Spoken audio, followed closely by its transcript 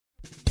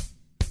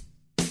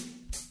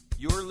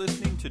You're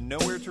listening to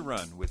Nowhere to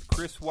Run with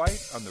Chris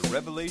White on the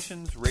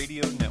Revelations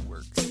Radio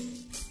Network.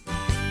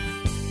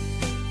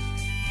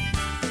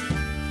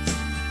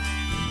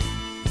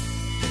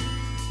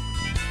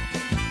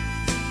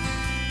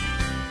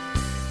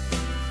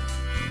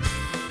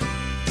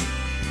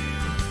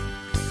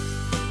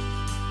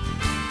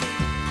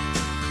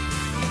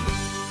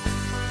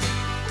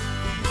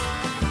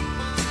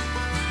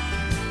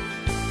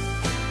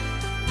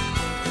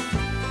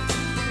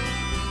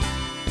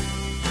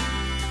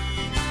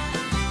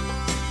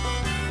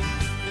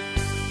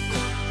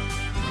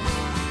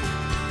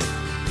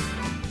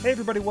 Hey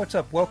everybody, what's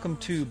up? Welcome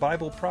to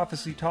Bible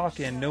Prophecy Talk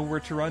and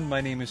Nowhere to Run.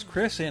 My name is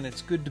Chris, and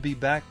it's good to be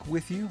back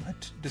with you. I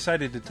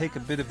decided to take a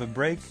bit of a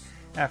break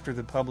after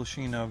the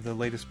publishing of the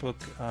latest book,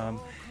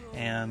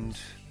 and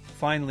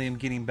finally I'm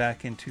getting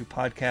back into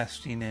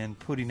podcasting and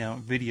putting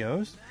out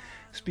videos.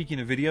 Speaking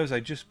of videos, I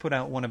just put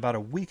out one about a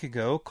week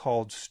ago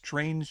called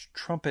Strange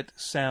Trumpet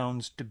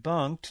Sounds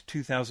Debunked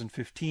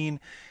 2015,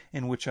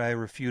 in which I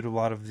refute a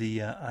lot of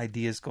the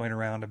ideas going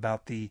around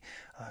about the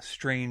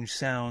strange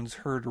sounds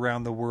heard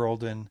around the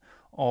world and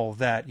all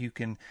that. You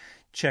can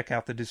check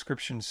out the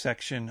description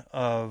section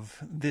of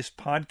this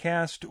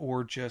podcast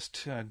or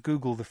just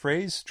Google the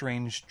phrase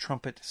Strange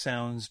Trumpet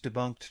Sounds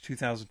Debunked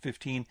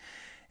 2015.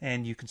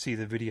 And you can see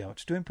the video.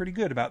 It's doing pretty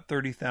good, about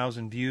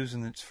 30,000 views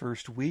in its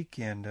first week,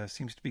 and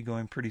seems to be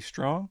going pretty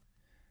strong.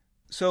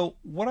 So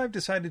what I've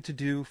decided to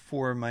do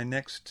for my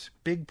next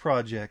big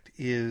project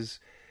is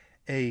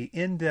a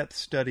in-depth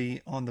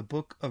study on the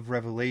book of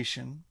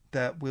Revelation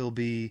that will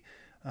be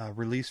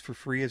released for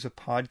free as a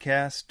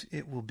podcast.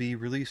 It will be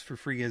released for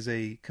free as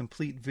a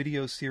complete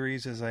video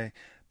series. As I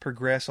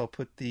progress, I'll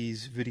put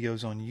these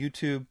videos on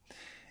YouTube,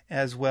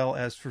 as well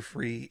as for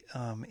free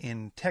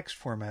in text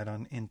format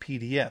in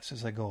PDFs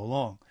as I go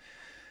along.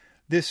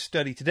 This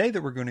study today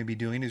that we're going to be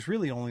doing is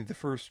really only the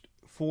first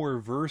 4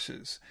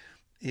 verses.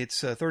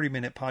 It's a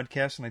 30-minute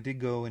podcast, and I did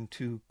go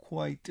into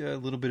quite a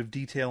little bit of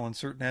detail on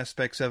certain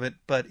aspects of it,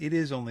 but it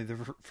is only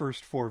the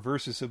first 4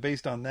 verses, so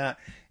based on that,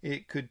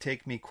 it could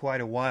take me quite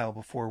a while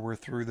before we're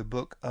through the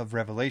book of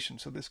Revelation.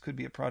 So this could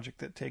be a project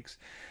that takes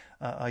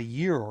a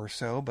year or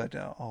so, but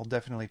I'll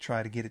definitely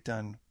try to get it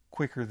done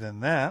quicker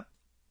than that.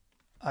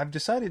 I've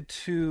decided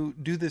to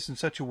do this in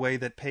such a way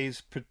that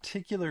pays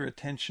particular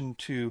attention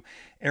to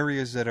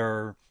areas that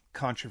are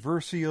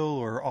controversial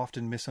or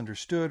often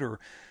misunderstood, or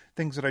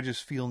things that I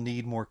just feel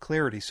need more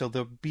clarity. So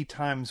there'll be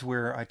times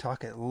where I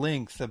talk at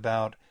length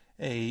about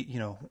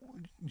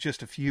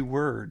just a few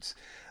words.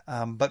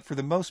 But for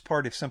the most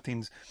part, if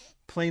something's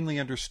plainly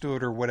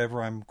understood or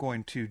whatever, I'm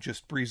going to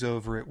just breeze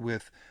over it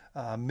with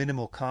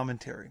minimal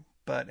commentary.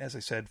 But as I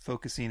said,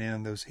 focusing in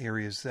on those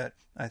areas that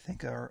I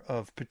think are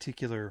of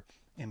particular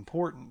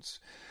importance.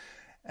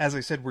 As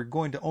I said, we're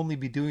going to only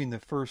be doing the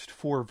first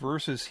 4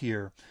 verses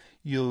here.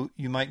 You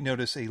might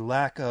notice a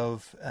lack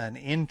of an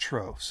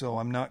intro, so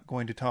I'm not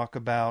going to talk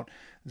about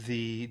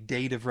the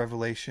date of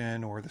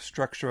Revelation or the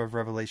structure of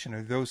Revelation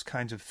or those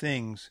kinds of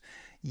things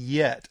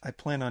yet. I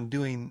plan on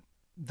doing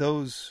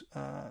those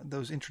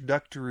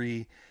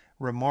introductory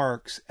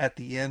remarks at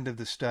the end of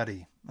the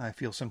study. I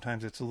feel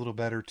sometimes it's a little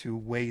better to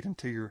wait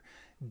until you're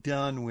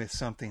done with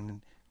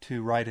something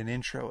to write an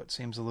intro. It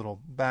seems a little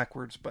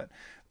backwards, but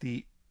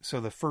the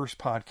first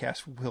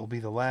podcast will be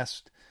the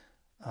last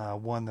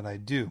one that I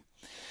do.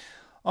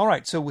 All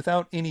right, so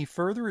without any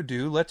further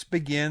ado, let's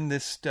begin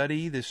this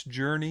study, this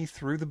journey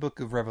through the book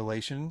of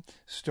Revelation,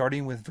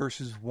 starting with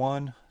verses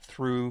 1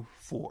 through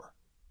 4.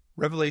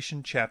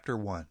 Revelation chapter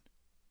 1.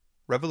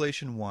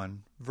 Revelation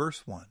 1,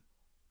 verse 1.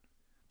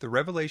 The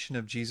revelation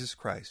of Jesus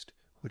Christ,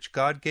 which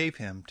God gave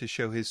him to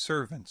show his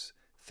servants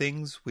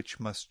things which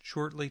must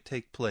shortly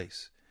take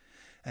place,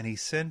 and he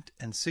sent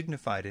and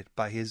signified it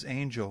by his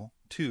angel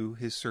to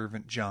his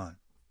servant John.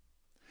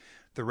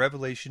 The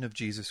revelation of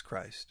Jesus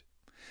Christ.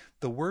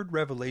 The word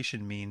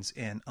revelation means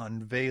an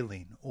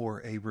unveiling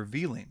or a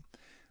revealing.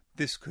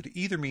 This could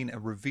either mean a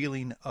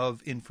revealing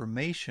of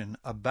information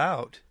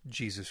about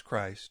Jesus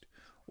Christ,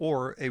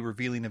 or a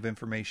revealing of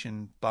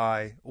information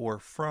by or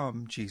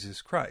from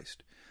Jesus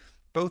Christ.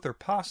 Both are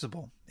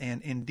possible,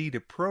 and indeed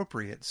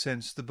appropriate,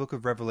 since the book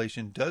of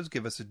Revelation does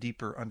give us a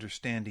deeper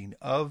understanding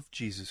of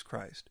Jesus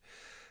Christ.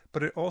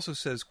 But it also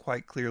says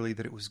quite clearly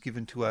that it was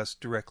given to us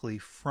directly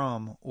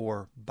from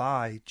or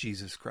by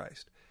Jesus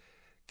Christ.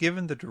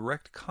 Given the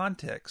direct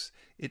context,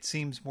 it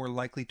seems more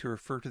likely to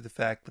refer to the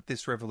fact that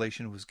this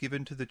revelation was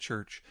given to the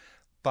church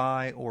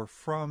by or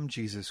from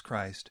Jesus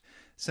Christ,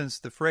 since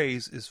the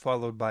phrase is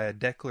followed by a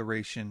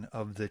declaration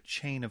of the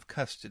chain of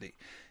custody.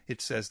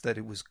 It says that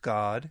it was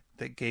God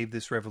that gave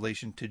this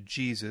revelation to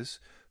Jesus,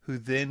 who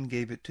then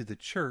gave it to the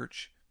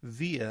church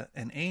via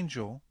an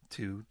angel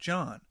to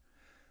John.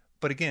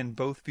 But again,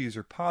 both views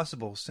are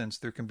possible, since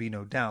there can be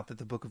no doubt that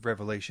the book of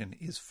Revelation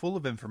is full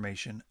of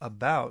information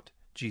about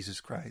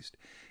Jesus Christ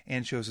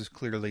and shows us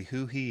clearly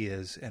who he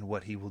is and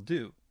what he will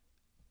do.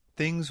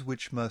 Things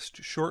which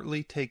must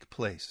shortly take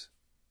place.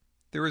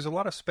 There is a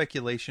lot of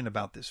speculation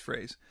about this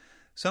phrase.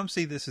 Some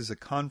see this as a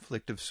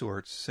conflict of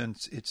sorts,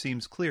 since it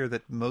seems clear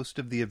that most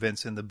of the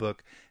events in the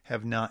book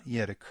have not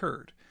yet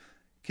occurred.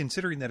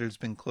 Considering that it has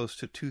been close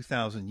to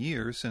 2,000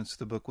 years since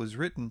the book was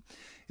written,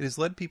 it has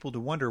led people to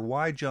wonder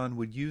why John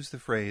would use the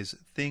phrase,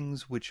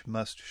 "things which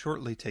must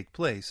shortly take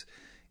place,"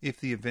 if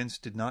the events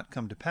did not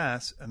come to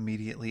pass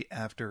immediately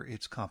after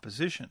its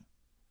composition.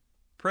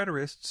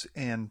 Preterists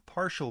and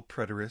partial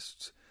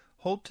preterists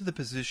hold to the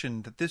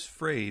position that this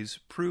phrase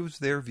proves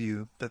their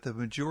view that the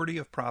majority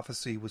of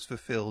prophecy was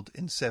fulfilled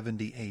in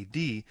 70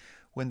 A.D.,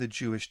 when the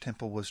Jewish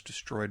temple was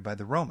destroyed by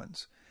the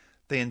Romans.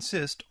 They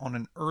insist on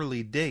an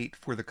early date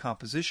for the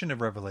composition of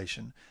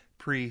Revelation,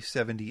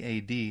 pre-70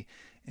 A.D.,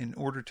 in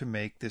order to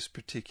make this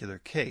particular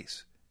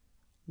case.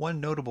 One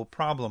notable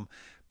problem,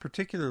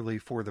 particularly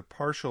for the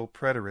partial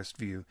preterist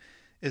view,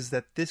 is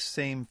that this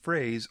same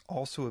phrase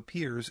also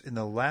appears in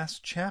the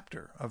last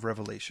chapter of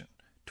Revelation,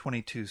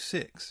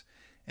 22:6,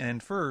 and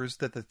infers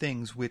that the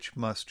things which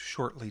must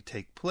shortly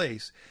take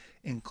place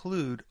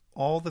include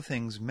all the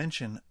things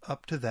mentioned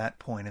up to that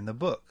point in the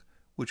book,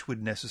 which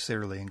would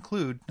necessarily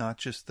include not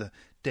just the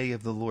day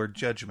of the Lord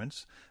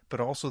judgments,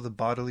 but also the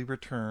bodily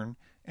return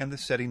and the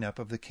setting up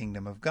of the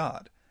kingdom of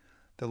God.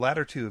 The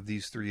latter two of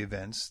these three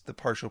events, the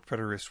partial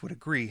preterists would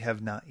agree,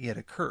 have not yet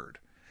occurred.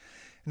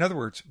 In other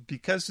words,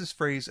 because this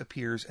phrase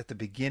appears at the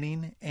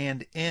beginning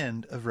and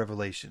end of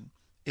Revelation,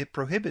 it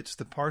prohibits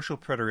the partial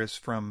preterists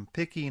from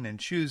picking and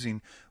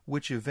choosing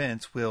which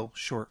events will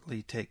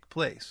shortly take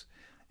place.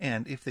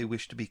 And if they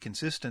wish to be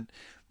consistent,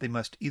 they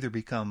must either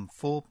become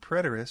full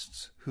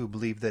preterists, who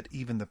believe that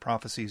even the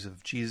prophecies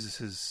of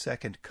Jesus'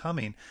 second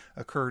coming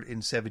occurred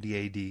in 70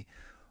 A.D.,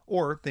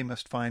 or they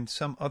must find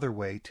some other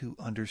way to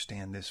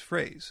understand this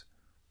phrase.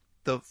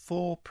 The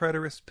full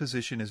preterist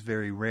position is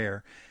very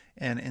rare,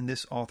 and in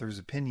this author's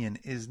opinion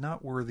is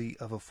not worthy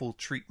of a full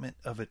treatment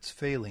of its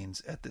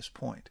failings at this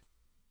point.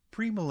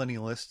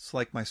 Premillennialists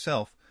like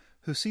myself,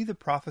 who see the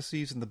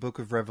prophecies in the book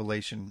of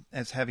Revelation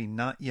as having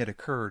not yet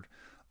occurred,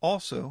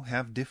 also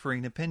have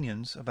differing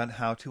opinions about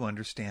how to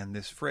understand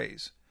this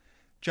phrase.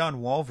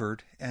 John Walvoord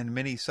and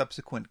many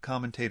subsequent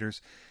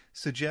commentators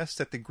suggest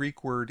that the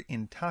Greek word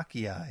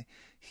 "entochai,"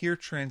 here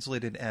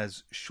translated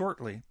as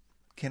shortly,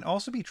 can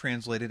also be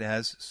translated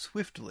as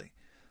swiftly.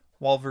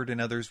 Walvoord and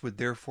others would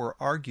therefore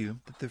argue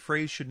that the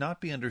phrase should not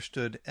be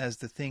understood as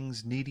the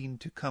things needing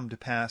to come to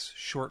pass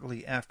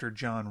shortly after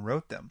John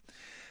wrote them,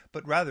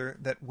 but rather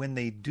that when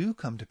they do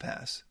come to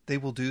pass, they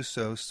will do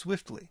so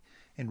swiftly,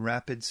 in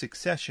rapid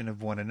succession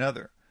of one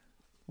another.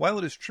 While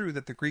it is true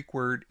that the Greek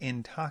word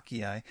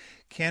 "entochai"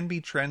 can be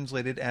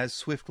translated as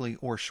swiftly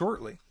or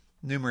shortly,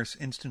 numerous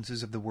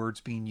instances of the words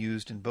being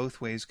used in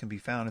both ways can be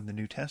found in the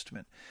New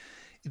Testament,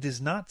 it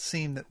does not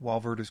seem that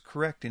Walvoord is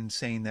correct in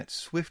saying that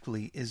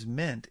swiftly is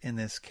meant in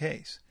this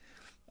case.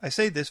 I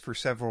say this for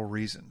several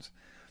reasons.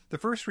 The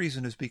first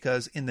reason is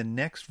because in the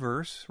next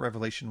verse,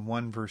 Revelation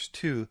 1 verse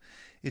 2,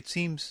 it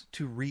seems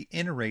to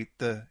reiterate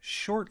the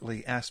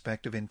shortly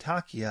aspect of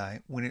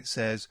entochai when it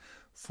says,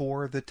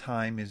 "for the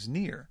time is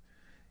near."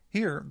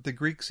 Here, the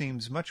Greek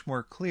seems much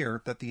more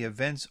clear that the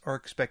events are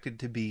expected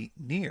to be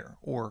near,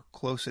 or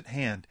close at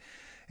hand,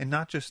 and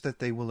not just that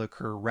they will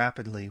occur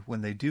rapidly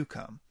when they do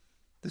come.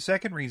 The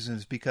second reason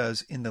is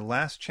because in the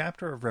last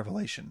chapter of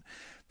Revelation,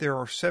 there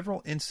are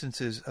several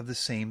instances of the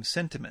same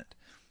sentiment.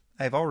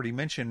 I have already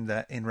mentioned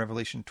that in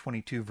Revelation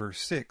 22 verse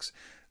 6,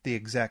 the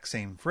exact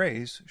same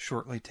phrase,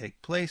 "shortly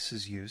take place,"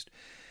 is used.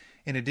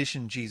 In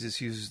addition,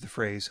 Jesus uses the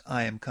phrase,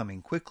 "I am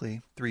coming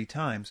quickly," 3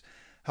 times.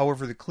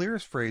 However, the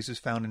clearest phrase is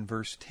found in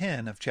verse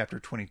 10 of chapter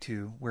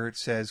 22, where it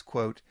says,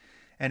 quote,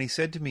 "And he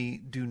said to me,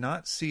 do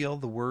not seal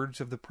the words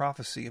of the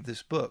prophecy of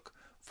this book,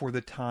 for the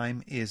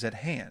time is at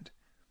hand."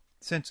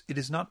 Since it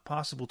is not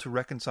possible to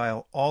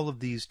reconcile all of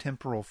these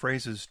temporal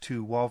phrases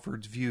to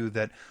Walvoord's view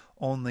that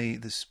only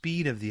the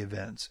speed of the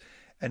events,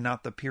 and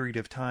not the period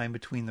of time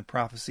between the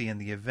prophecy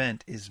and the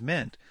event, is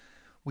meant,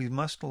 we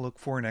must look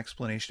for an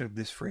explanation of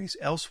this phrase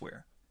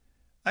elsewhere.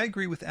 I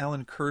agree with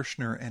Alan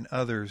Kirshner and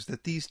others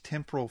that these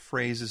temporal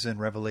phrases in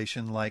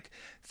Revelation, like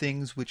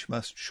 "things which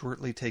must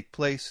shortly take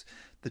place,"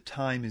 "the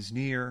time is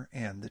near,"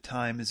 and "the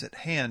time is at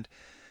hand,"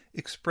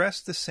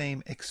 express the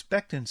same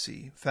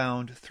expectancy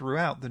found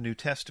throughout the New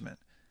Testament.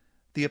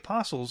 The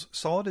apostles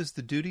saw it as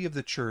the duty of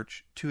the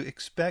church to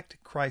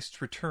expect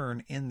Christ's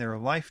return in their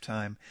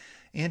lifetime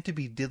and to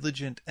be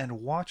diligent and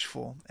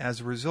watchful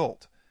as a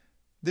result.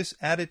 This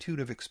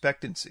attitude of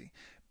expectancy,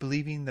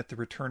 believing that the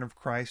return of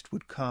Christ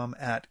would come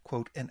at,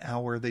 quote, "an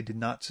hour they did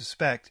not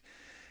suspect,"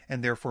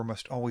 and therefore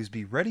must always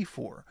be ready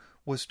for,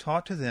 was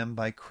taught to them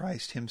by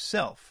Christ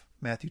himself,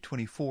 Matthew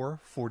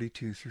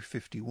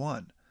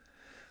 24:42-51.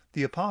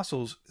 The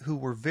apostles, who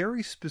were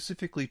very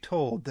specifically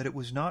told that it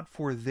was not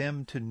for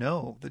them to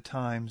know the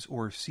times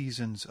or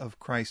seasons of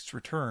Christ's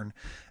return,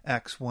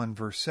 Acts 1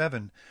 verse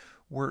 7,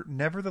 were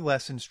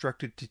nevertheless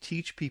instructed to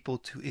teach people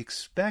to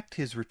expect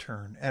his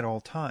return at all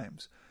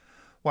times.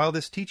 While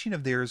this teaching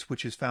of theirs,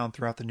 which is found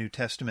throughout the New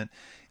Testament,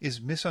 is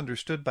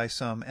misunderstood by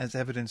some as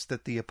evidence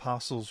that the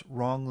apostles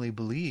wrongly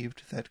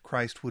believed that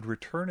Christ would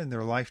return in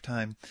their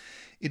lifetime,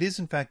 it is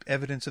in fact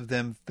evidence of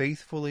them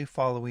faithfully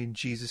following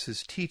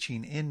Jesus'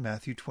 teaching in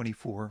Matthew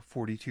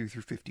 24:42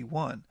 through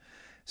 51.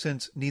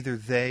 Since neither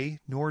they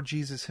nor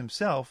Jesus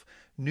himself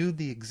knew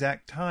the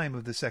exact time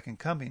of the second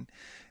coming,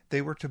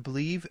 they were to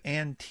believe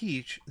and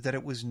teach that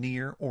it was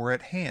near or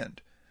at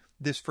hand.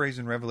 This phrase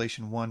in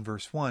Revelation 1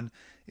 verse 1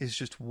 is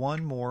just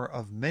one more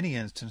of many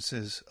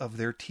instances of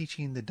their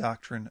teaching the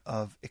doctrine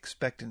of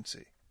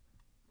expectancy.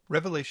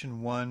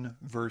 Revelation 1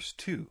 verse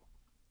 2,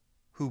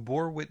 who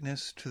bore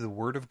witness to the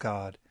word of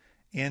God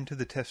and to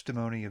the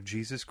testimony of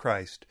Jesus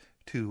Christ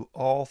to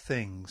all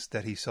things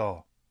that he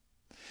saw.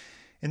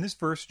 In this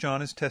verse,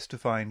 John is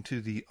testifying to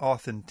the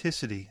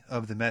authenticity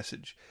of the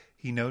message.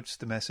 He notes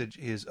the message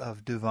is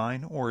of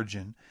divine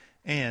origin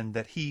and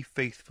that he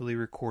faithfully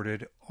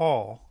recorded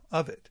all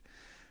of it.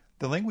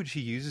 The language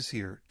he uses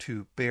here,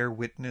 to bear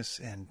witness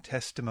and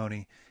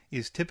testimony,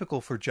 is typical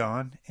for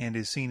John and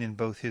is seen in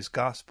both his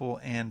gospel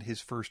and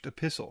his first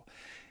epistle.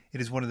 It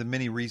is one of the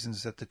many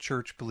reasons that the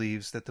church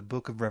believes that the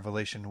book of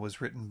Revelation was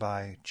written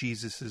by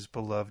Jesus'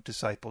 beloved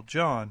disciple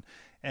John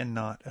and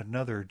not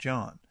another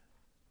John.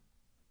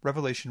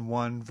 Revelation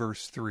 1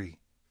 verse 3.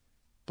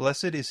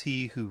 Blessed is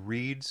he who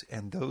reads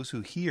and those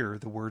who hear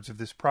the words of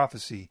this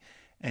prophecy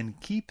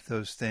and keep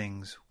those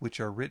things which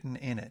are written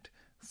in it,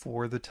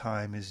 for the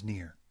time is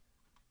near.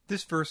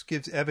 This verse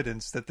gives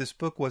evidence that this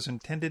book was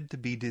intended to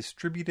be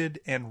distributed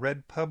and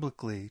read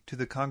publicly to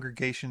the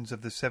congregations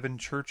of the 7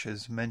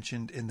 churches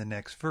mentioned in the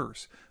next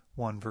verse,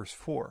 1 verse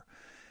 4.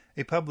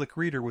 A public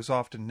reader was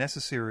often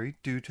necessary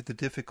due to the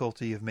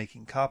difficulty of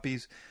making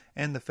copies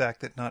and the fact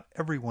that not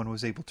everyone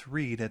was able to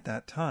read at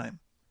that time.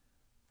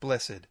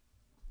 Blessed.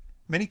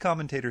 Many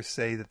commentators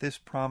say that this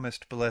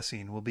promised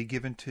blessing will be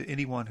given to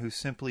anyone who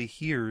simply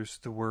hears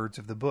the words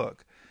of the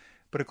book.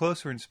 But a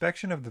closer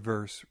inspection of the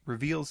verse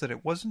reveals that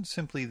it wasn't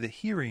simply the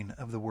hearing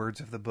of the words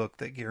of the book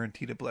that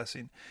guaranteed a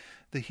blessing.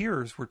 The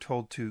hearers were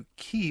told to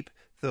keep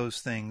those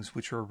things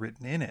which were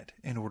written in it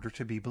in order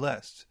to be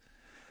blessed.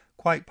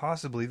 Quite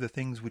possibly the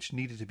things which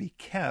needed to be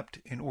kept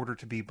in order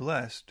to be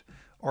blessed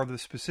are the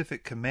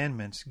specific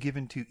commandments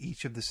given to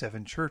each of the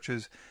 7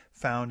 churches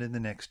found in the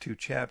next 2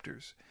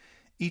 chapters.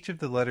 Each of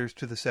the letters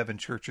to the 7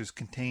 churches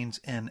contains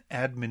an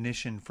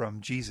admonition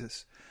from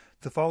Jesus.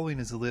 The following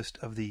is a list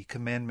of the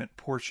commandment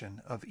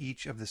portion of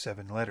each of the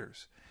 7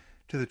 letters.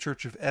 To the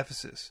church of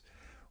Ephesus,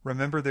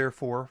 remember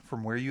therefore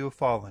from where you have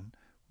fallen,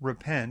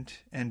 repent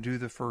and do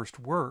the first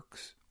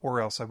works,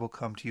 or else I will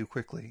come to you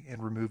quickly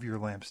and remove your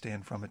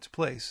lampstand from its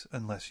place,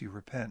 unless you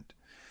repent.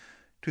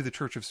 To the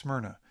church of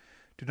Smyrna,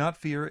 do not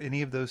fear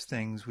any of those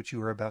things which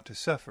you are about to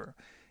suffer.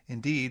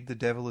 Indeed, the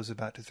devil is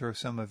about to throw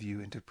some of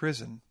you into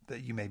prison,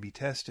 that you may be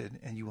tested,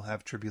 and you will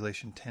have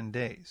tribulation 10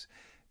 days.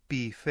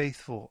 Be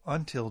faithful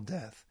until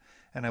death,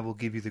 and I will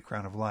give you the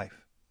crown of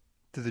life.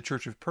 To the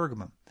church of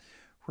Pergamum,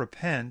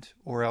 repent,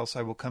 or else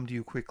I will come to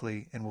you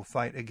quickly and will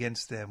fight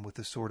against them with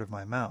the sword of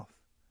my mouth.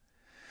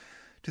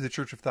 To the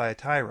church of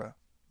Thyatira,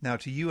 now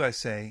to you I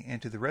say,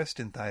 and to the rest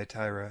in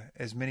Thyatira,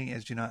 as many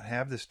as do not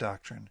have this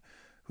doctrine,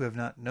 who have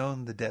not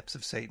known the depths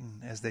of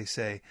Satan, as they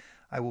say,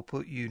 I will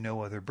put you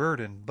no other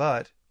burden,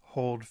 but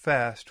hold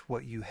fast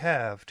what you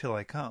have till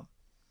I come.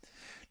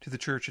 To the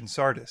church in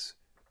Sardis,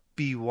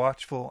 be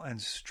watchful and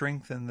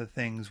strengthen the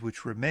things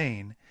which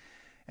remain,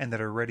 and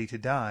that are ready to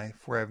die,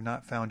 for I have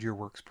not found your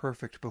works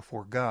perfect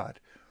before God.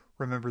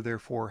 Remember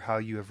therefore how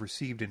you have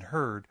received and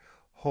heard,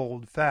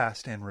 hold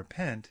fast and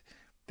repent.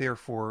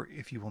 Therefore,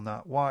 if you will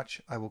not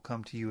watch, I will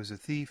come to you as a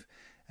thief,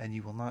 and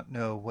you will not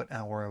know what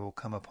hour I will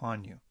come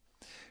upon you.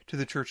 To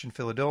the church in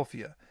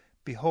Philadelphia,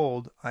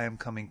 behold, I am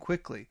coming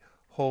quickly.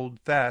 Hold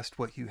fast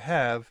what you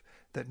have,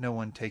 that no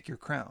one take your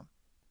crown.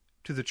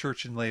 To the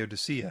church in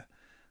Laodicea,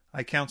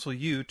 I counsel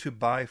you to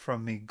buy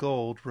from me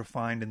gold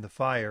refined in the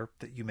fire,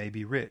 that you may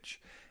be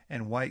rich,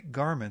 and white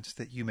garments,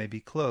 that you may be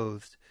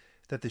clothed,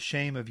 that the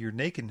shame of your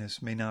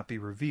nakedness may not be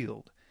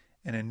revealed,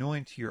 and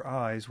anoint your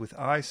eyes with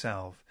eye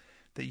salve,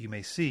 that you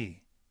may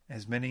see.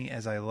 As many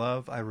as I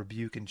love, I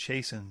rebuke and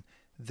chasten.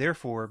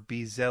 Therefore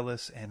be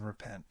zealous and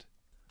repent.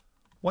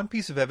 One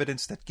piece of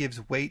evidence that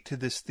gives weight to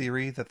this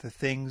theory that the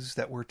things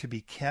that were to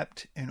be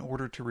kept in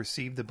order to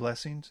receive the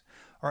blessings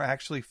are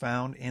actually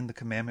found in the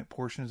commandment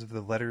portions of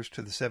the letters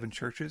to the 7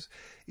 churches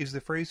is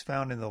the phrase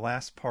found in the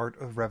last part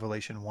of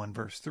Revelation 1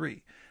 verse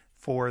 3,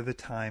 for the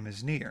time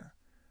is near.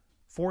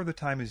 For the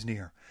time is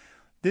near.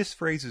 This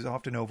phrase is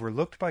often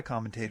overlooked by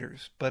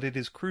commentators, but it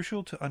is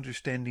crucial to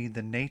understanding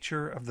the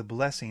nature of the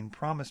blessing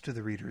promised to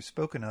the readers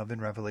spoken of in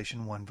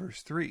Revelation 1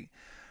 verse 3.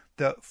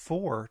 The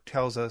for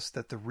tells us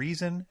that the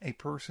reason a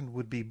person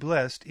would be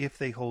blessed if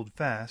they hold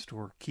fast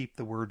or keep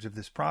the words of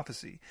this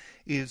prophecy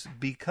is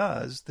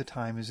because the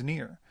time is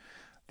near.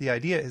 The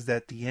idea is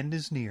that the end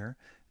is near,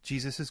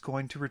 Jesus is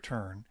going to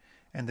return,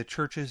 and the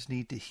churches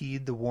need to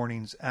heed the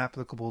warnings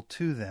applicable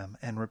to them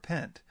and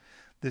repent.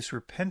 This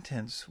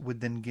repentance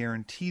would then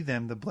guarantee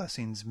them the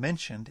blessings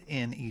mentioned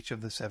in each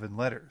of the 7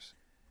 letters.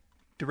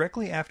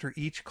 Directly after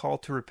each call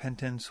to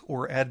repentance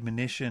or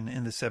admonition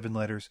in the 7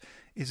 letters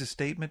is a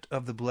statement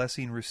of the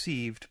blessing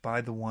received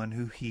by the one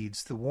who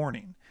heeds the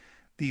warning.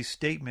 These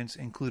statements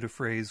include a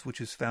phrase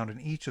which is found in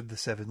each of the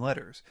 7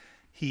 letters.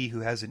 He who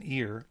has an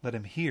ear, let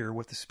him hear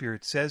what the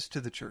Spirit says to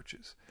the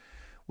churches.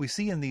 We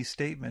see in these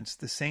statements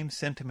the same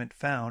sentiment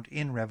found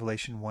in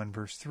Revelation 1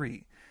 verse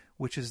 3,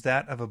 which is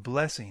that of a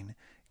blessing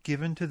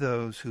given to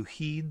those who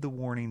heed the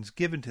warnings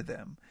given to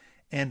them,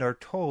 and are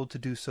told to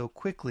do so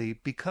quickly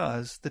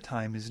because the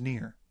time is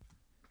near.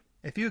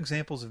 A few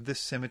examples of this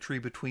symmetry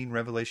between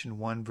Revelation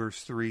 1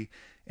 verse 3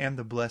 and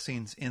the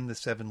blessings in the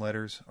 7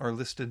 letters are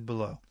listed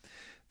below.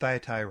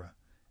 Thyatira,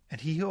 and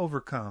he who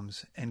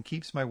overcomes and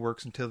keeps my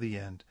works until the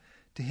end,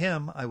 to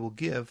him I will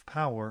give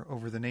power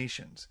over the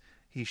nations.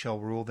 He shall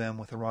rule them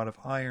with a rod of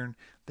iron,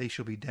 they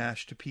shall be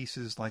dashed to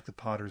pieces like the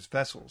potter's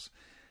vessels,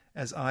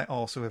 as I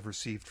also have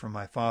received from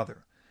my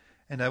Father.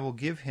 And I will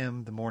give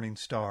him the morning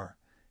star.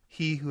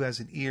 He who has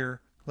an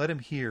ear, let him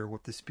hear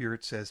what the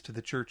Spirit says to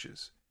the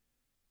churches.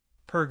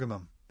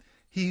 Pergamum.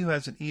 He who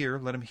has an ear,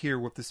 let him hear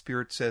what the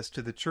Spirit says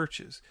to the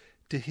churches.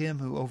 To him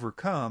who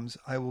overcomes,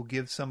 I will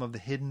give some of the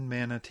hidden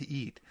manna to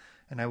eat,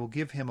 and I will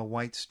give him a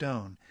white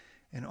stone,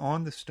 and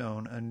on the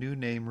stone a new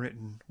name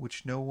written,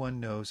 which no one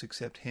knows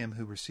except him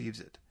who receives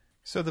it.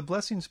 So the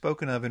blessing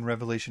spoken of in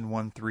Revelation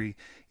 1:3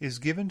 is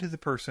given to the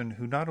person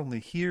who not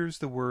only hears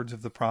the words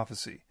of the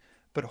prophecy,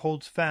 but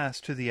holds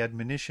fast to the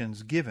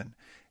admonitions given,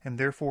 and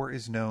therefore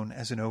is known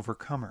as an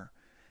overcomer.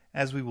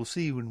 As we will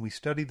see when we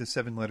study the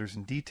 7 letters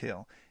in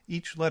detail,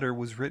 each letter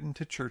was written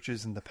to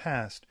churches in the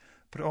past,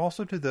 but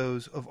also to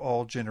those of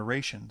all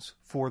generations,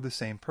 for the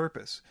same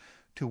purpose,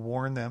 to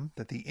warn them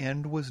that the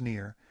end was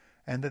near,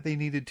 and that they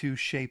needed to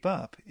shape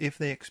up if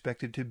they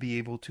expected to be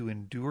able to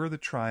endure the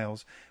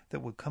trials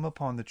that would come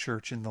upon the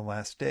church in the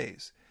last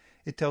days.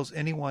 It tells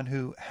anyone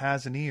who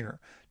has an ear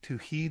to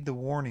heed the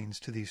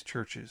warnings to these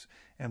churches,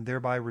 and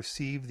thereby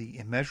receive the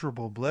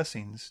immeasurable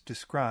blessings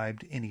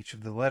described in each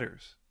of the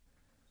letters.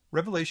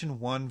 Revelation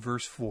 1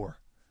 verse 4.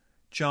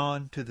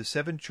 John, to the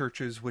 7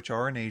 churches which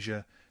are in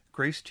Asia,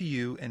 grace to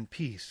you and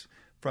peace,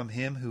 from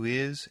him who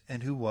is,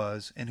 and who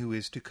was, and who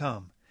is to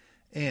come,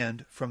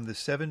 and from the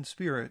 7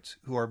 spirits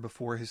who are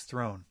before his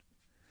throne.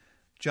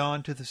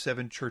 John, to the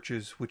 7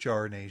 churches which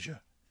are in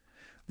Asia.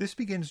 This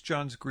begins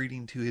John's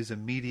greeting to his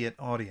immediate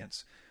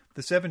audience.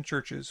 The 7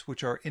 churches,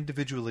 which are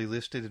individually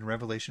listed in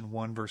Revelation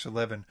 1 verse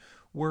 11,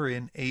 were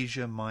in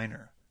Asia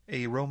Minor,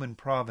 a Roman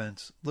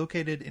province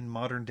located in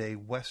modern-day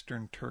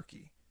western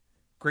Turkey.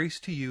 Grace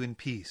to you and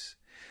peace.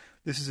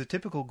 This is a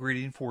typical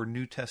greeting for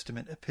New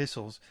Testament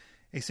epistles.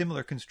 A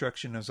similar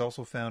construction is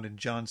also found in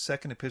John's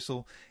 2nd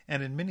epistle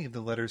and in many of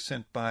the letters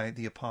sent by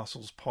the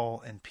apostles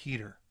Paul and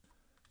Peter.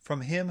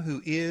 From him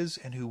who is,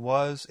 and who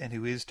was, and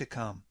who is to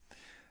come.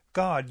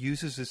 God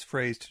uses this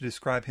phrase to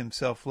describe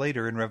himself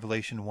later in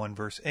Revelation 1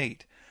 verse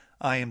 8.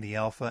 I am the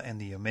Alpha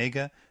and the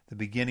Omega, the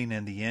beginning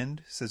and the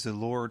end, says the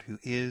Lord who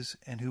is,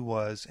 and who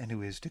was, and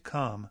who is to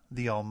come,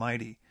 the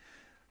Almighty.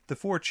 The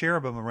 4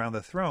 cherubim around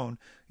the throne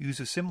use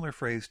a similar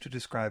phrase to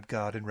describe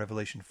God in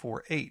Revelation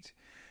 4:8.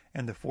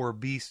 And the 4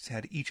 beasts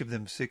had each of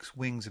them 6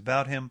 wings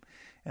about him,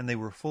 and they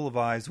were full of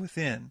eyes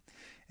within.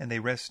 And they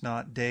rest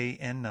not day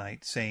and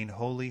night, saying,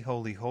 Holy,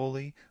 holy,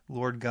 holy,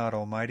 Lord God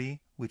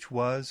Almighty, which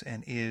was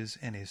and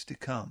is to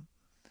come.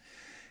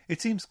 It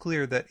seems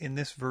clear that in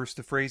this verse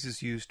the phrase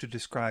is used to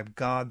describe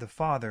God the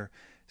Father,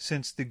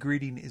 since the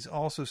greeting is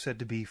also said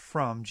to be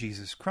from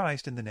Jesus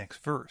Christ in the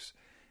next verse,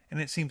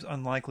 and it seems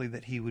unlikely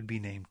that he would be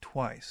named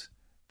twice.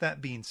 That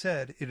being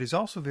said, it is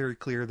also very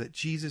clear that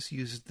Jesus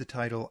uses the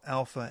title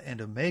Alpha and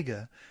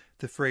Omega,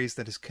 the phrase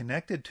that is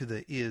connected to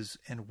the is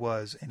and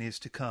was and is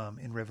to come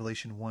in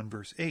Revelation 1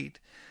 verse 8,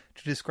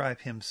 to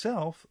describe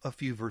himself a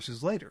few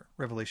verses later,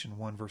 Revelation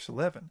 1 verse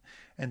 11,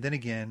 and then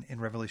again in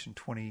Revelation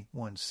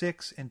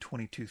 21:6 and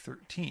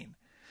 22:13.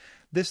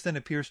 This then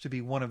appears to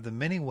be one of the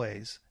many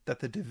ways that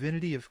the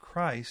divinity of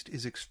Christ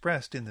is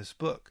expressed in this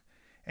book,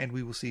 and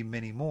we will see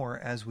many more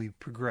as we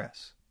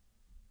progress.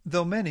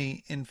 Though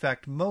many, in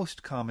fact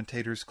most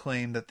commentators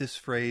claim that this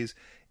phrase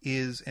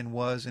is and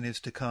was and is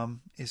to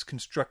come is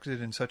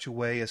constructed in such a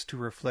way as to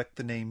reflect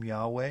the name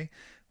Yahweh,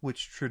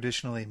 which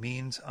traditionally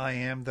means I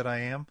am that I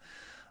am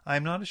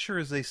not as sure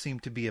as they seem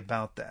to be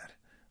about that.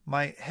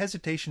 My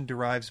hesitation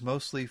derives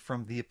mostly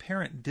from the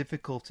apparent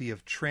difficulty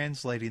of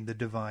translating the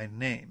divine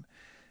name.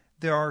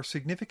 There are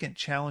significant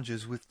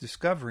challenges with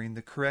discovering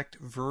the correct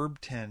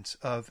verb tense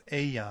of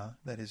eya,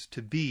 that is,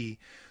 to be,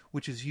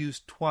 which is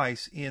used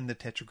twice in the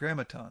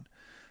Tetragrammaton.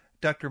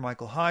 Dr.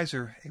 Michael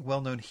Heiser, a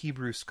well-known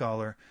Hebrew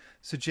scholar,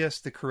 suggests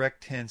the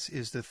correct tense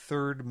is the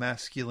 3rd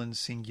masculine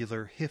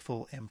singular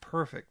hifl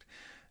imperfect,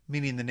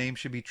 meaning the name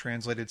should be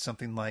translated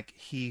something like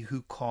he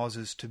who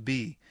causes to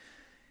be.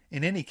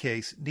 In any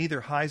case,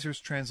 neither Heiser's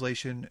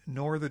translation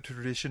nor the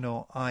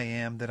traditional I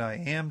am that I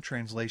am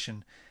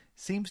translation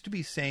seems to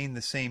be saying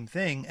the same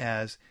thing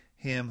as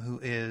him who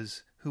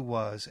is, who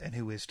was, and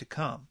who is to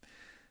come.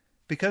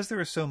 Because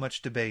there is so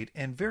much debate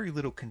and very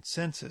little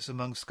consensus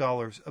among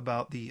scholars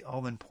about the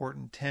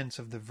all-important tense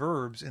of the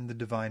verbs in the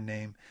divine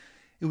name,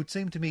 It would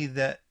seem to me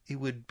that it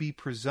would be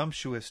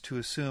presumptuous to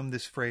assume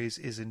this phrase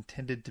is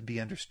intended to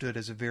be understood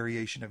as a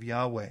variation of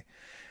Yahweh.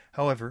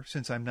 However,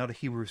 since I'm not a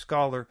Hebrew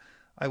scholar,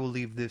 I will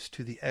leave this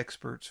to the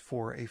experts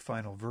for a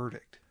final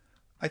verdict.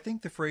 I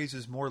think the phrase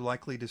is more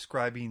likely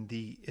describing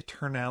the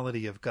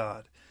eternality of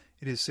God.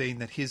 It is saying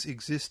that his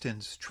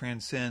existence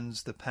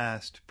transcends the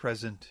past,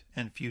 present,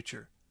 and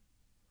future.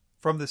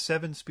 From the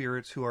seven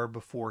spirits who are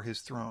before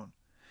his throne.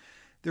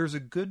 There is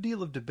a good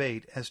deal of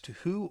debate as to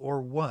who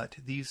or what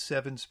these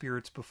seven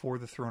spirits before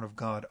the throne of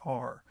God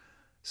are.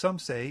 Some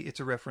say it's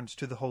a reference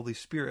to the Holy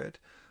Spirit,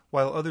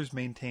 while others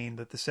maintain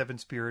that the seven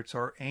spirits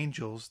are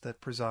angels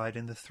that preside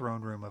in the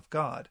throne room of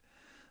God.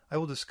 I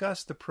will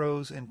discuss the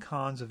pros and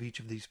cons of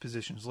each of these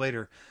positions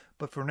later,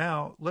 but for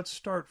now, let's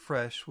start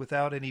fresh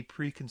without any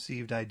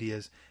preconceived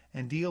ideas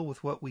and deal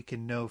with what we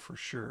can know for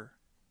sure.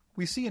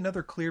 We see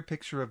another clear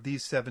picture of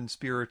these seven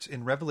spirits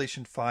in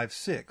Revelation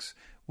 5:6,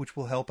 which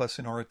will help us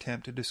in our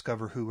attempt to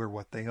discover who or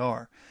what they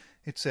are.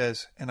 It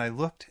says, "And I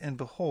looked, and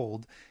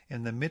behold,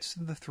 in the midst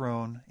of the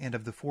throne and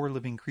of the four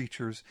living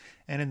creatures,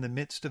 and in the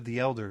midst of the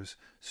elders,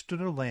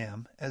 stood a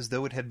lamb, as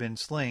though it had been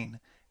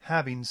slain,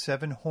 having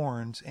 7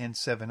 horns and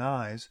 7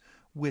 eyes,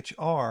 which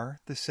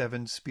are the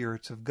 7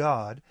 spirits of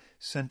God,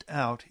 sent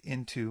out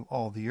into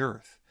all the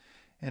earth."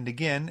 And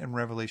again in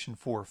Revelation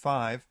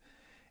 4:5,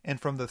 "And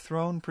from the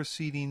throne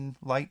proceeding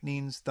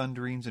lightnings,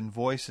 thunderings, and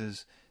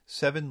voices,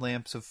 7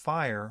 lamps of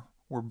fire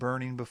were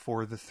burning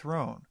before the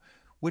throne,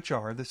 which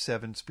are the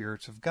 7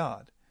 spirits of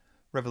God."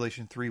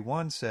 Revelation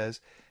 3:1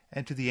 says,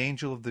 "And to the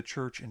angel of the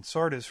church in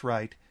Sardis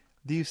write,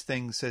 These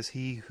things says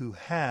he who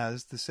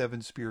has the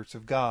 7 spirits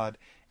of God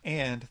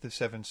and the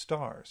 7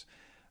 stars.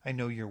 I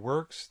know your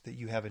works, that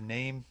you have a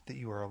name, that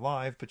you are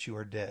alive, but you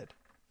are dead."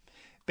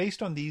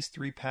 Based on these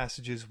 3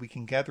 passages, we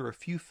can gather a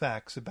few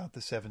facts about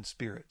the 7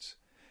 spirits.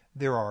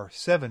 There are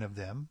 7 of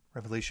them,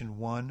 Revelation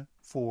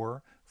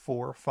 1:4,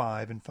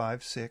 4:5, and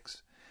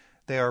 5:6.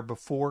 They are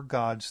before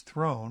God's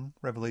throne,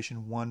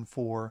 Revelation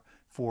 1:4,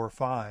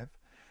 4:5.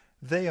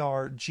 They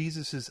are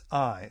Jesus'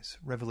 eyes,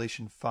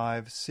 Revelation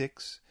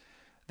 5:6.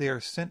 They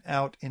are sent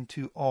out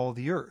into all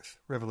the earth,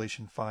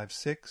 Revelation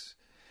 5:6.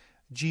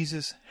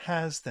 Jesus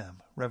has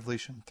them,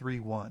 Revelation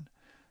 3:1.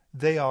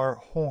 They are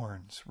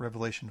horns,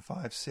 Revelation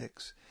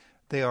 5:6.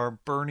 They are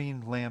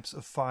burning lamps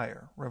of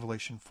fire,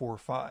 Revelation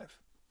 4:5.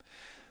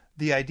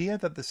 The idea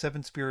that the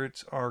 7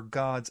 spirits are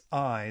God's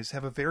eyes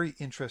have a very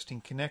interesting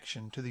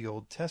connection to the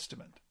Old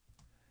Testament.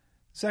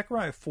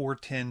 Zechariah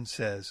 4:10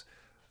 says,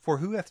 "For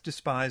who hath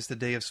despised the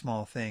day of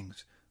small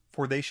things?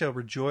 For they shall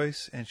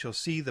rejoice, and shall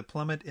see the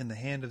plummet in the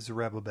hand of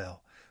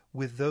Zerubbabel.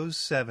 With those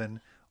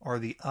 7 are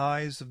the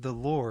eyes of the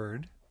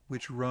Lord,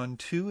 which run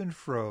to and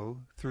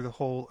fro through the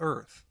whole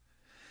earth."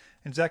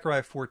 In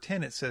Zechariah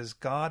 4:10 it says,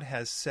 God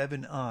has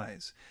 7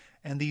 eyes,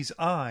 and these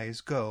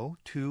eyes go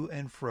to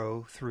and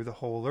fro through the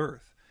whole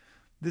earth.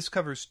 This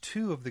covers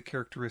 2 of the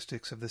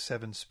characteristics of the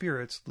 7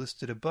 spirits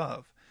listed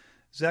above.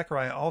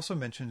 Zechariah also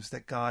mentions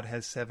that God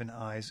has 7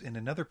 eyes in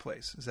another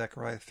place,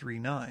 Zechariah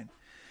 3:9.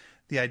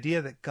 The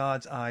idea that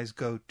God's eyes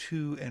go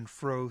to and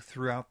fro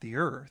throughout the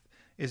earth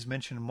is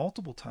mentioned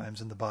multiple times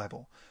in the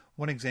Bible.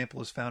 One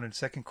example is found in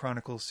 2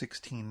 Chronicles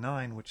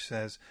 16:9, which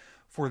says,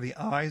 "For the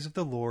eyes of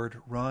the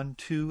Lord run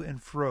to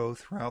and fro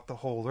throughout the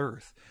whole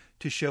earth,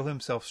 to show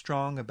himself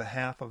strong on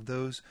behalf of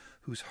those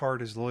whose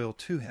heart is loyal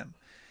to him.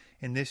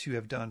 In this you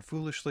have done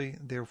foolishly,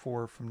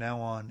 therefore from now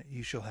on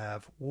you shall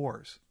have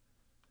wars."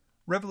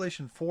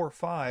 Revelation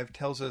 4:5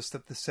 tells us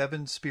that the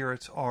 7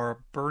 spirits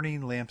are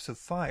burning lamps of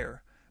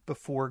fire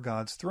before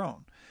God's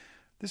throne.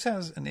 This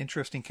has an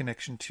interesting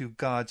connection to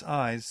God's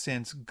eyes,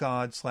 since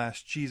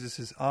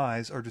God/Jesus'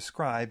 eyes are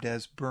described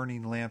as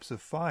burning lamps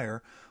of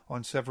fire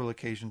on several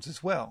occasions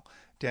as well.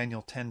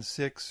 Daniel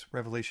 10:6,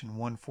 Revelation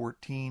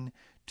 1:14,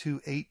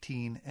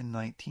 2:18, and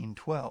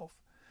 19:12.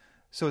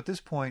 So at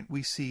this point,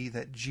 we see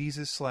that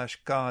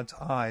Jesus/God's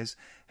eyes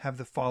have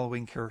the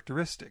following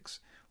characteristics.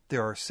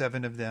 There are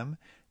 7 of them.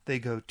 They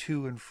go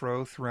to and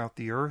fro throughout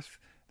the earth.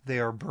 They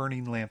are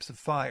burning lamps of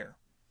fire.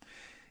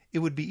 It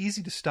would be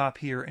easy to stop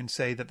here and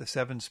say that the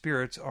 7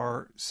 spirits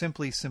are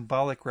simply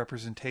symbolic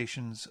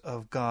representations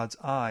of God's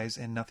eyes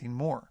and nothing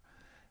more.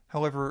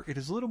 However, it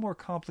is a little more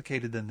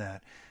complicated than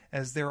that,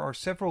 as there are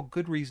several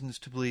good reasons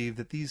to believe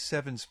that these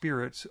 7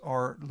 spirits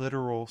are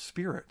literal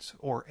spirits,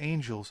 or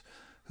angels,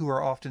 who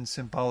are often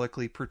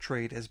symbolically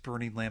portrayed as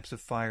burning lamps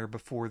of fire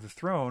before the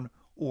throne,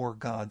 or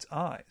God's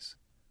eyes.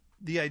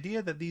 The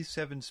idea that these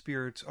 7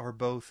 spirits are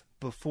both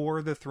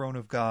before the throne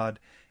of God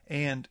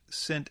and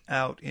sent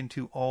out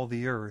into all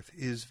the earth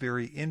is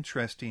very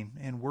interesting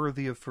and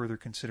worthy of further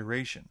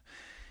consideration.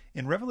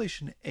 In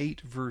Revelation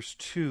 8, verse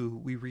 2,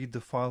 we read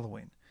the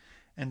following,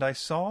 "And I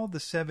saw the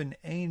 7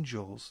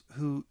 angels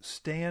who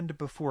stand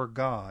before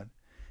God,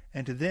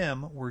 and to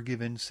them were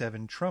given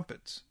 7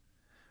 trumpets."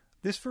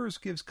 This verse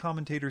gives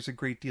commentators a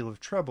great deal of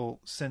trouble,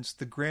 since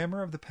the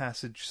grammar of the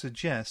passage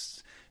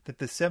suggests that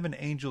the 7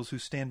 angels who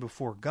stand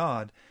before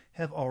God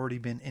have already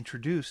been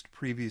introduced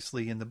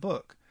previously in the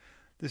book.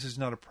 This is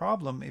not a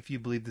problem if you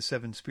believe the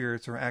seven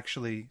spirits are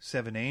actually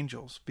seven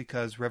angels,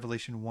 because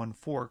Revelation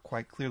 1:4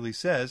 quite clearly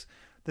says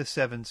the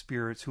seven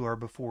spirits who are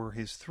before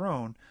his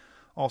throne.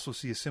 Also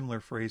see a similar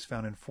phrase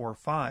found in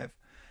 4:5.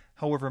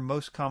 However,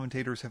 most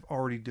commentators have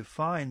already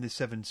defined the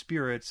seven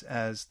spirits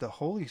as the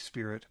Holy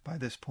Spirit by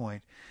this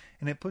point,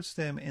 and it puts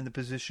them in the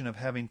position of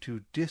having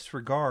to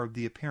disregard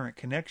the apparent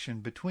connection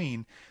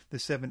between the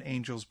seven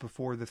angels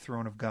before the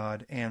throne of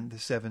God and the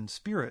seven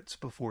spirits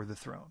before the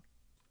throne.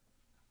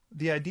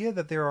 The idea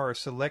that there are a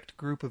select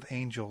group of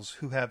angels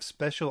who have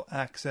special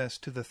access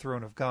to the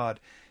throne of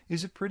God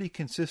is a pretty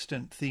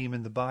consistent theme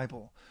in the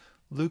Bible.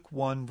 Luke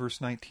 1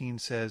 verse 19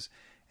 says,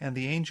 "And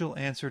the angel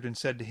answered and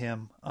said to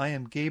him, I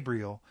am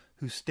Gabriel,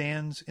 who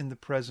stands in the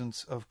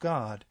presence of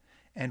God,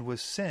 and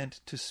was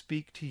sent to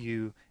speak to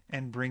you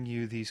and bring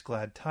you these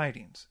glad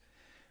tidings."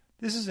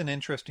 This is an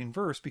interesting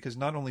verse because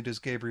not only does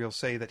Gabriel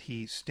say that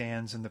he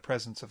stands in the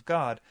presence of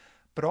God,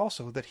 but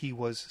also that he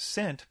was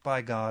sent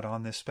by God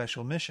on this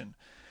special mission.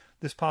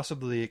 This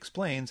possibly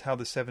explains how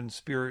the seven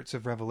spirits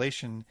of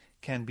Revelation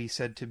can be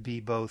said to be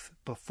both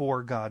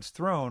before God's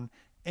throne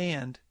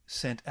and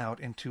sent out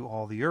into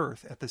all the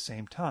earth at the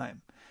same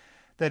time.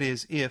 That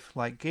is, if,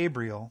 like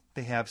Gabriel,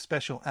 they have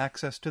special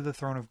access to the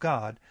throne of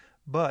God,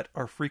 but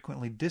are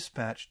frequently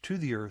dispatched to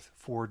the earth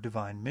for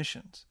divine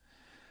missions.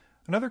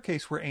 Another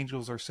case where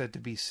angels are said to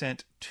be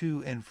sent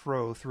to and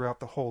fro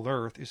throughout the whole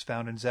earth is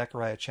found in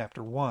Zechariah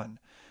chapter 1.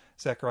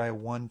 Zechariah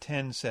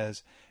 1:10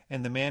 says,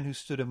 "And the man who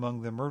stood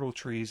among the myrtle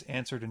trees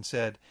answered and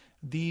said,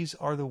 These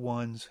are the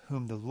ones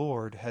whom the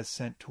Lord has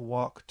sent to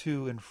walk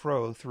to and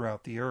fro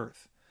throughout the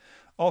earth."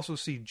 Also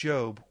see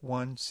Job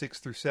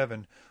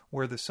 1:6-7,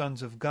 where the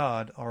sons of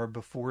God are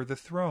before the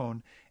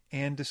throne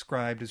and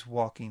described as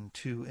walking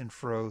to and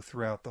fro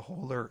throughout the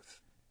whole earth.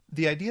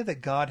 The idea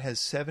that God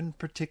has seven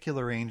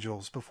particular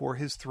angels before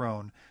his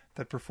throne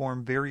that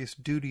perform various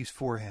duties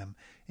for him,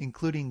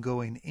 including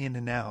going in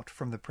and out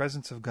from the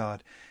presence of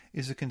God,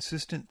 is a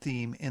consistent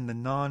theme in the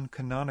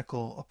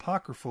non-canonical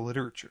apocryphal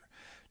literature.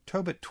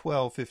 Tobit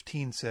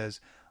 12:15 says,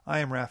 "I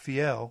am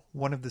Raphael,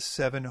 one of the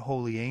seven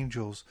holy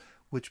angels,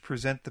 which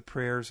present the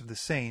prayers of the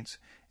saints,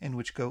 and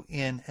which go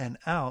in and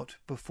out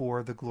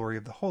before the glory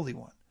of the Holy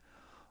One."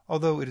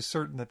 Although it is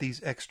certain that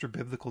these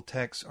extra-biblical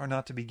texts are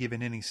not to be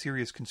given any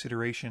serious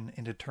consideration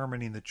in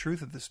determining the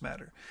truth of this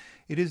matter,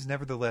 it is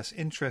nevertheless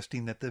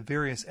interesting that the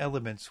various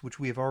elements which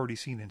we have already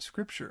seen in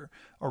Scripture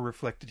are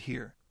reflected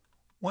here.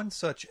 One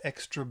such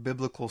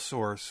extra-biblical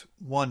source,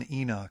 1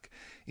 Enoch,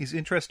 is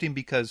interesting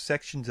because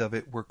sections of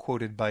it were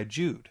quoted by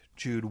Jude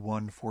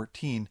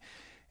 1:14,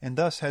 and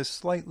thus has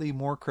slightly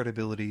more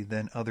credibility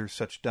than other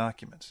such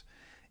documents.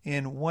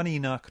 In 1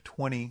 Enoch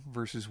 20,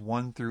 verses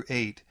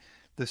 1-8,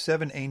 the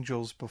seven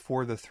angels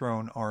before the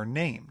throne are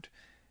named.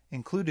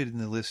 Included in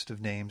the list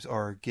of names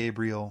are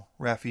Gabriel,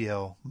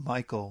 Raphael,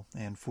 Michael,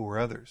 and 4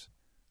 others.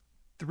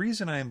 The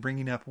reason I am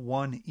bringing up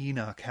 1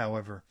 Enoch,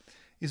 however,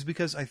 is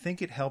because I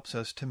think it helps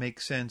us to make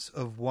sense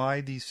of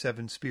why these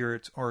seven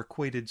spirits are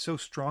equated so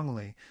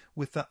strongly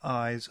with the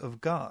eyes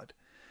of God.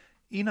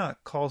 Enoch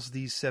calls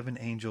these seven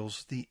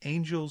angels the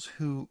angels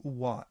who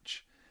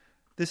watch.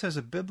 This has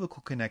a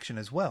biblical connection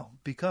as well,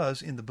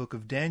 because in the book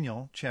of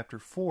Daniel, chapter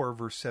 4,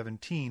 verse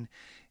 17,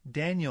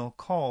 Daniel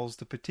calls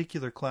the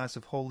particular class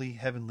of holy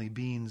heavenly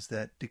beings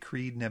that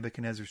decreed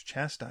Nebuchadnezzar's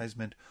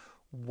chastisement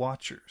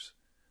watchers.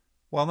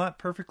 While not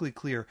perfectly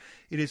clear,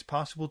 it is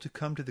possible to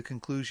come to the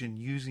conclusion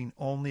using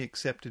only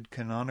accepted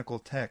canonical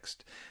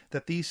text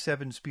that these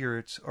seven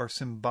spirits are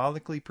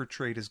symbolically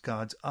portrayed as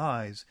God's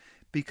eyes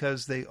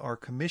because they are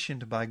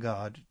commissioned by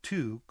God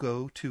to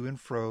go to and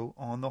fro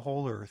on the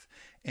whole earth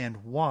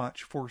and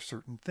watch for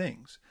certain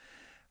things.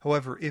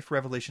 However, if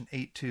Revelation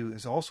 8:2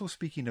 is also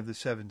speaking of the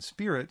seven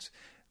spirits,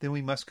 then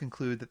we must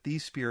conclude that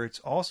these spirits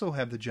also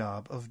have the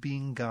job of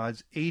being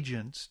God's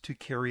agents to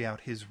carry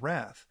out his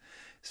wrath,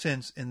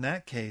 since in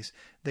that case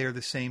they are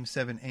the same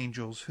seven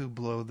angels who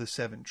blow the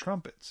seven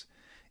trumpets.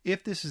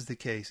 If this is the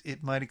case,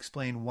 it might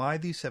explain why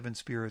these seven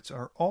spirits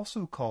are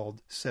also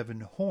called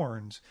seven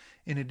horns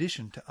in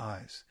addition to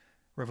eyes.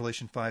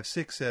 Revelation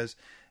 5:6 says,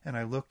 "And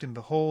I looked, and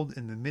behold,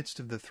 in the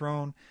midst of the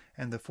throne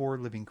and the 4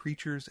 living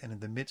creatures, and in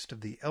the midst of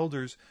the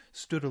elders,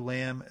 stood a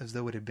lamb as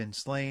though it had been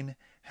slain,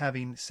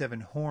 having 7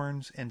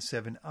 horns and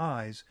 7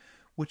 eyes,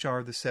 which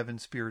are the 7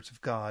 spirits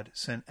of God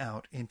sent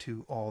out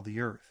into all the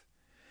earth."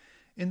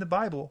 In the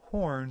Bible,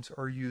 horns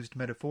are used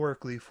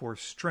metaphorically for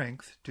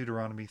strength,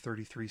 Deuteronomy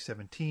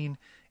 33:17,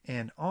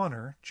 and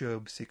honor,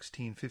 Job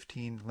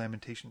 16:15,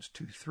 Lamentations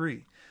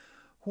 2:3.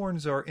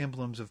 Horns are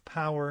emblems of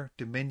power,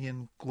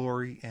 dominion,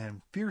 glory,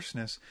 and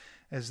fierceness,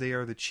 as they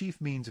are the chief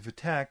means of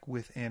attack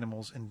with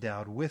animals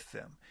endowed with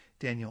them.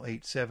 Daniel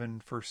 8:7,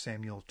 1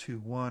 Samuel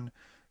 2:1,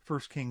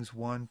 1 Kings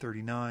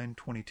 1:39,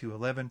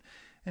 22:11,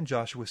 and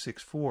Joshua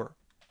 6:4.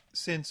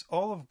 Since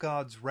all of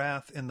God's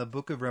wrath in the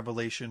book of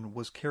Revelation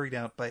was carried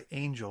out by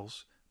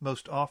angels,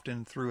 most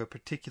often through a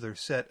particular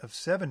set of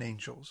 7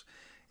 angels,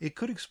 it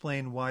could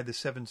explain why the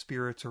 7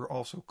 spirits are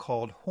also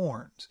called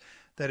horns.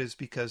 That is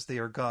because they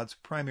are God's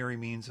primary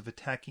means of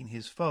attacking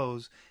his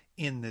foes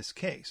in this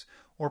case,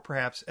 or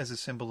perhaps as a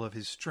symbol of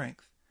his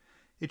strength.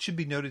 It should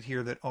be noted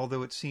here that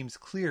although it seems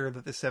clear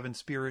that the seven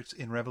spirits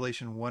in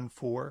Revelation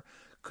 1:4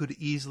 could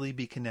easily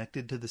be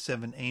connected to the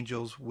seven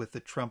angels with the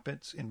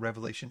trumpets in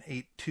Revelation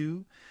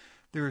 8:2,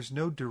 there is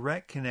no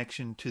direct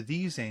connection to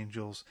these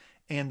angels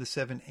and the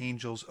seven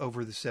angels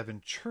over the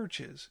seven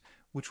churches,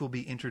 which will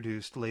be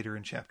introduced later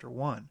in chapter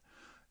 1,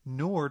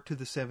 nor to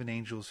the seven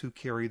angels who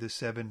carry the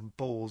seven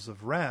bowls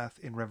of wrath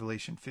in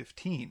Revelation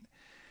 15.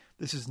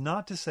 This is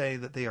not to say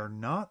that they are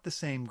not the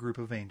same group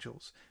of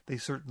angels. They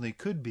certainly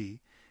could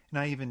be, and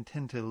I even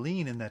tend to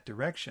lean in that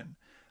direction,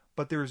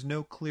 but there is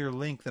no clear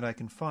link that I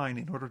can find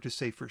in order to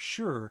say for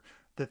sure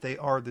that they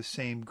are the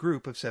same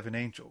group of seven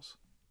angels.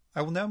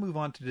 I will now move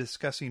on to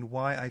discussing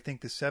why I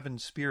think the seven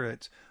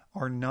spirits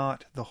are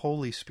not the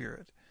Holy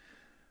Spirit.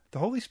 The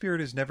Holy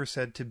Spirit is never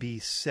said to be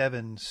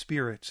seven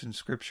spirits in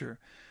Scripture.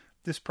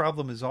 This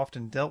problem is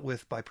often dealt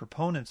with by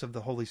proponents of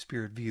the Holy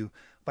Spirit view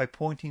by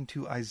pointing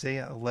to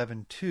Isaiah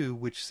 11:2,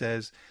 which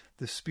says,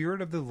 "The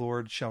Spirit of the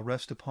Lord shall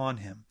rest upon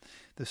him,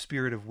 the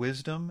Spirit of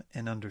wisdom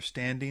and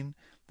understanding,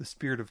 the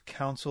Spirit of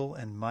counsel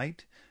and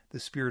might, the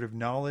Spirit of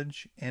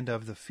knowledge and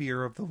of the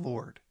fear of the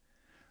Lord."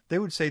 They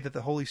would say that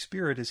the Holy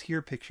Spirit is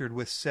here pictured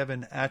with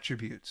seven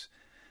attributes.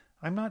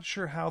 I'm not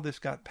sure how this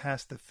got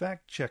past the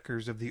fact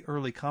checkers of the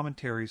early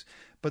commentaries,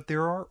 but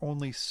there are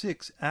only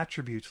 6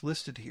 attributes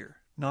listed here,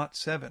 not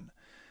 7.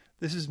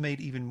 This is made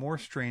even more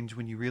strange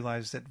when you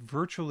realize that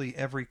virtually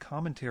every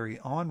commentary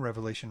on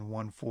Revelation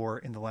 1:4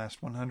 in the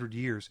last 100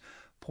 years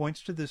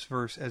points to this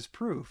verse as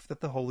proof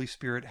that the Holy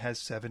Spirit has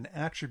 7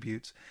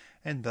 attributes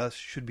and thus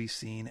should be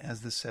seen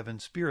as the 7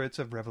 spirits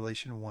of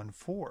Revelation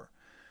 1:4.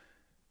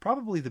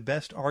 Probably the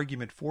best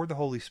argument for the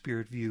Holy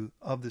Spirit view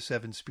of the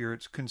 7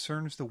 spirits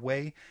concerns the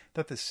way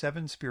that the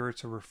 7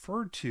 spirits are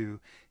referred to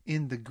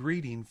in the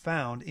greeting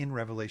found in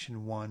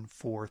Revelation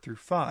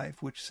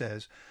 1:4-5, which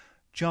says,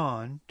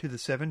 "John, to the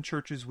 7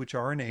 churches which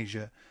are in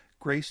Asia,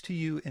 grace to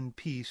you and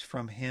peace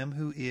from him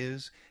who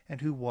is,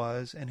 and who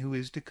was, and who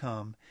is to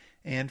come,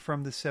 and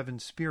from the 7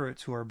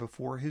 spirits who are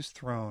before his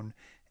throne,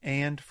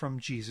 and from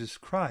Jesus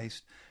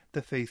Christ,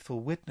 the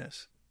faithful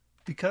witness."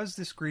 Because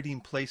this greeting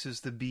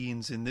places the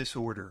beings in this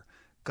order,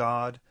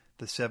 God,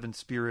 the 7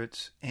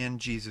 spirits,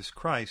 and Jesus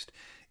Christ,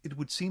 it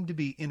would seem to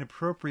be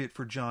inappropriate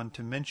for John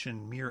to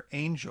mention mere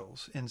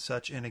angels in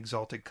such an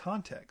exalted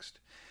context.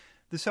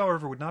 This,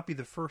 however, would not be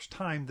the first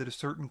time that a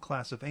certain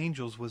class of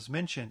angels was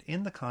mentioned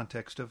in the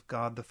context of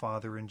God the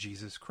Father and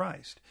Jesus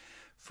Christ.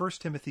 1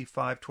 Timothy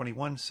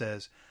 5:21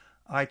 says,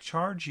 "I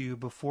charge you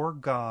before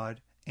God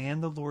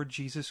and the Lord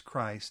Jesus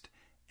Christ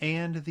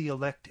and the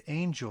elect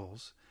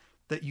angels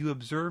that you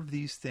observe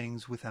these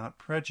things without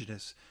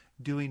prejudice,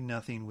 doing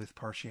nothing with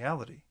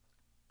partiality."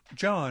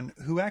 John,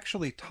 who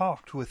actually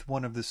talked with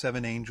one of the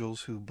 7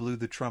 angels who blew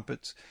the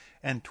trumpets,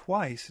 and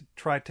twice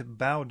tried to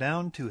bow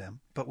down to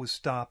him, but was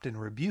stopped and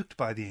rebuked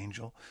by the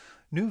angel,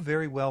 knew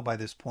very well by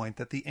this point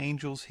that the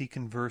angels he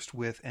conversed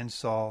with and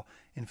saw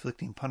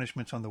inflicting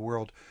punishments on the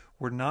world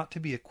were not to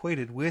be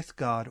equated with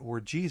God or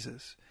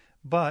Jesus,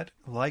 but,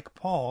 like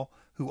Paul,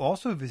 who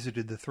also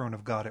visited the throne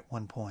of God at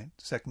one point,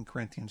 2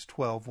 Corinthians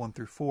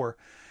 12:1-4,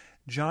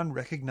 John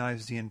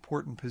recognized the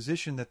important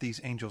position that these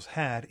angels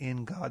had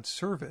in God's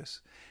service.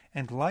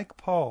 And like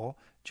Paul,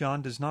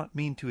 John does not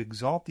mean to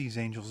exalt these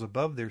angels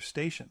above their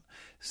station,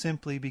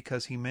 simply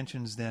because he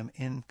mentions them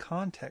in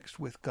context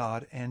with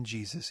God and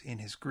Jesus in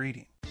his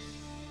greeting.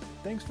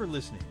 Thanks for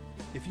listening.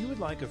 If you would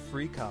like a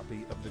free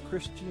copy of the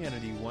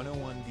Christianity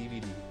 101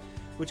 DVD,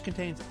 which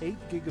contains 8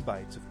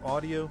 gigabytes of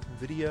audio,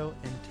 video,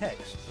 and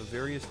text of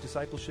various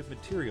discipleship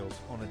materials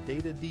on a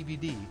data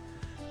DVD,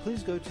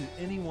 please go to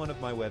any one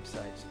of my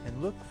websites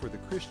and look for the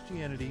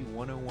Christianity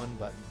 101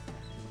 button.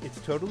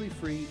 It's totally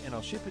free, and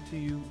I'll ship it to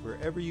you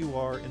wherever you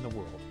are in the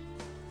world.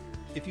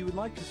 If you would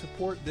like to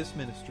support this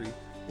ministry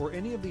or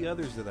any of the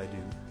others that I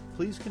do,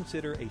 please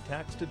consider a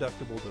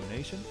tax-deductible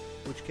donation,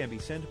 which can be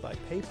sent by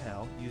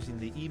PayPal using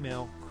the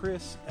email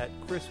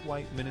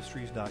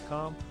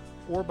chris@chriswhiteministries.com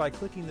or by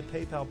clicking the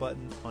PayPal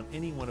button on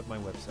any one of my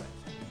websites.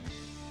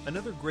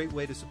 Another great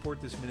way to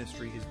support this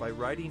ministry is by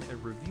writing a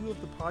review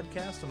of the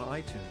podcast on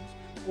iTunes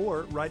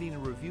or writing a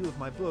review of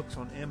my books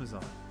on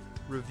Amazon.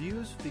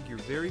 Reviews figure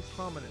very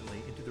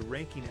prominently into the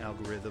ranking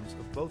algorithms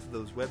of both of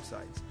those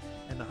websites,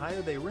 and the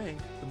higher they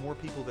rank, the more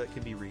people that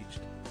can be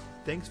reached.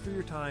 Thanks for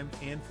your time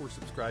and for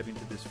subscribing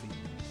to this feed.